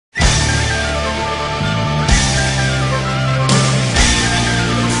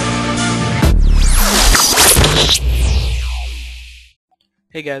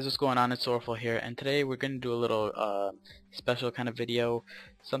Hey guys, what's going on? It's Orful here, and today we're going to do a little special kind of video,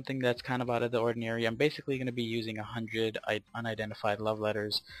 something that's kind of out of the ordinary. I'm basically going to be using 100 unidentified love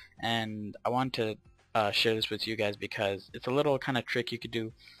letters, and I want to share this with you guys because it's a little kind of trick you could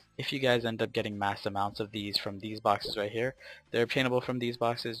do if you guys end up getting mass amounts of these from these boxes right here. They're obtainable from these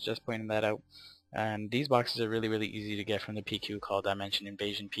boxes, just pointing that out. And these boxes are really easy to get from the PQ called Dimension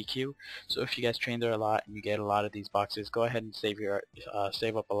Invasion PQ. So if you guys train there a lot and you get a lot of these boxes, go ahead and save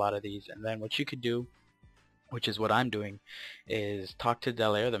up a lot of these. And then what you could do, which is what I'm doing, is talk to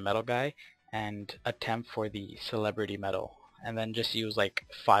Delaire, the metal guy, and attempt for the celebrity medal. And then just use like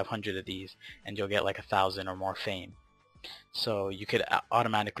 500 of these, and you'll get like 1,000 or more fame. So you could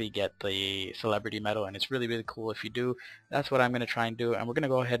automatically get the celebrity medal, and it's really cool if you do. That's what I'm going to try and do, and we're going to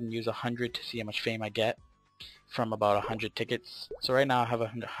go ahead and use 100 to see how much fame I get from about 100 tickets. So right now I have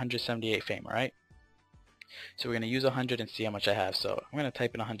 178 fame, alright? So we're going to use 100 and see how much I have. So I'm going to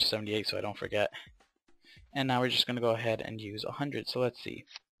type in 178 so I don't forget. And now we're just going to go ahead and use 100. So let's see.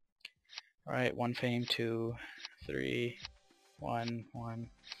 Alright, 1 fame, 2, 3, 1, 1.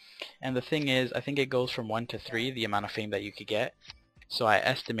 And the thing is, I think it goes from 1 to 3, the amount of fame that you could get. So I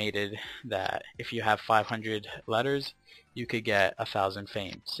estimated that if you have 500 letters, you could get 1,000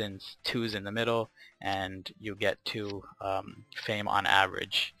 fame, since 2 is in the middle, and you get 2 fame on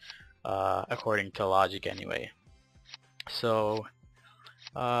average, according to logic anyway. So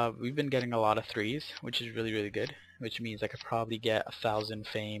we've been getting a lot of 3s, which is really good, which means I could probably get 1,000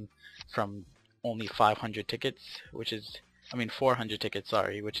 fame from only 500 tickets, which is 400 tickets,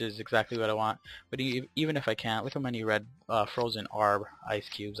 sorry, which is exactly what I want. But even if I can't, look how many red frozen orb ice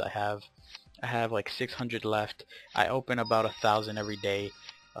cubes I have. I have like 600 left. I open about 1,000 every day.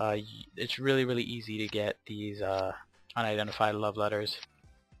 It's really easy to get these unidentified love letters.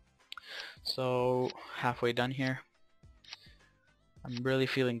 So halfway done here. I'm really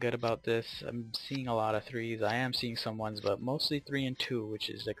feeling good about this. I'm seeing a lot of 3s. I am seeing some 1s, but mostly 3 and 2, which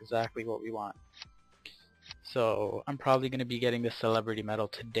is exactly what we want. So I'm probably going to be getting the celebrity medal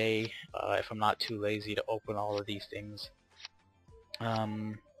today if I'm not too lazy to open all of these things.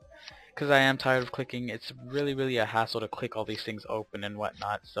 Because I am tired of clicking. It's really a hassle to click all these things open and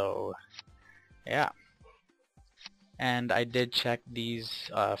whatnot. So yeah. And I did check these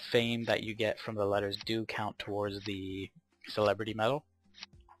fame that you get from the letters do count towards the celebrity medal.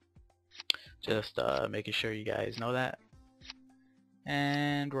 Just making sure you guys know that.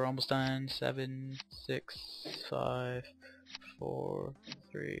 And we're almost done. 7, 6, 5, 4,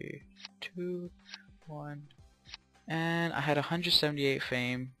 3, 2, 1. And I had 178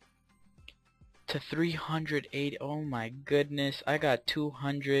 fame to 308. Oh my goodness. I got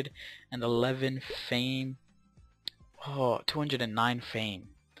 211 fame. Oh, 209 fame.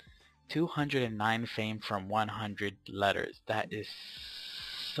 209 fame from 100 letters. That is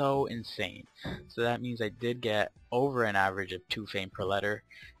so insane. So that means I did get over an average of 2 fame per letter,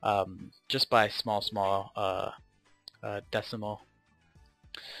 just by small decimal.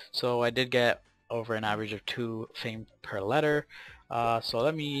 So I did get over an average of 2 fame per letter. So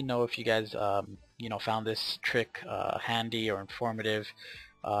let me know if you guys found this trick handy or informative.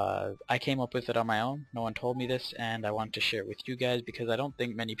 I came up with it on my own. No one told me this, and I wanted to share it with you guys because I don't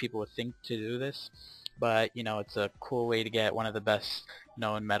think many people would think to do this. But it's a cool way to get one of the best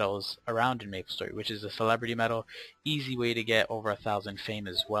known medals around in MapleStory, which is a celebrity medal. Easy way to get over 1,000 fame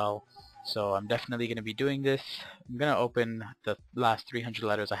as well. So I'm definitely going to be doing this. I'm going to open the last 300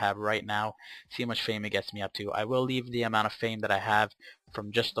 letters I have right now, see how much fame it gets me up to. I will leave the amount of fame that I have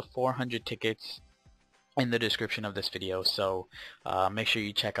from just the 400 tickets in the description of this video, so make sure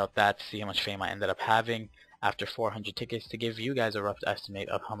you check out that to see how much fame I ended up having after 400 tickets, to give you guys a rough estimate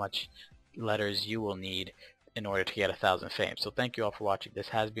of how much letters you will need in order to get 1,000 fame. So thank you all for watching. This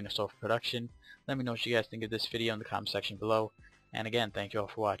has been a Soulful production. Let me know what you guys think of this video in the comment section below, and again, thank you all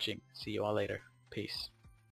for watching. See you all later. Peace.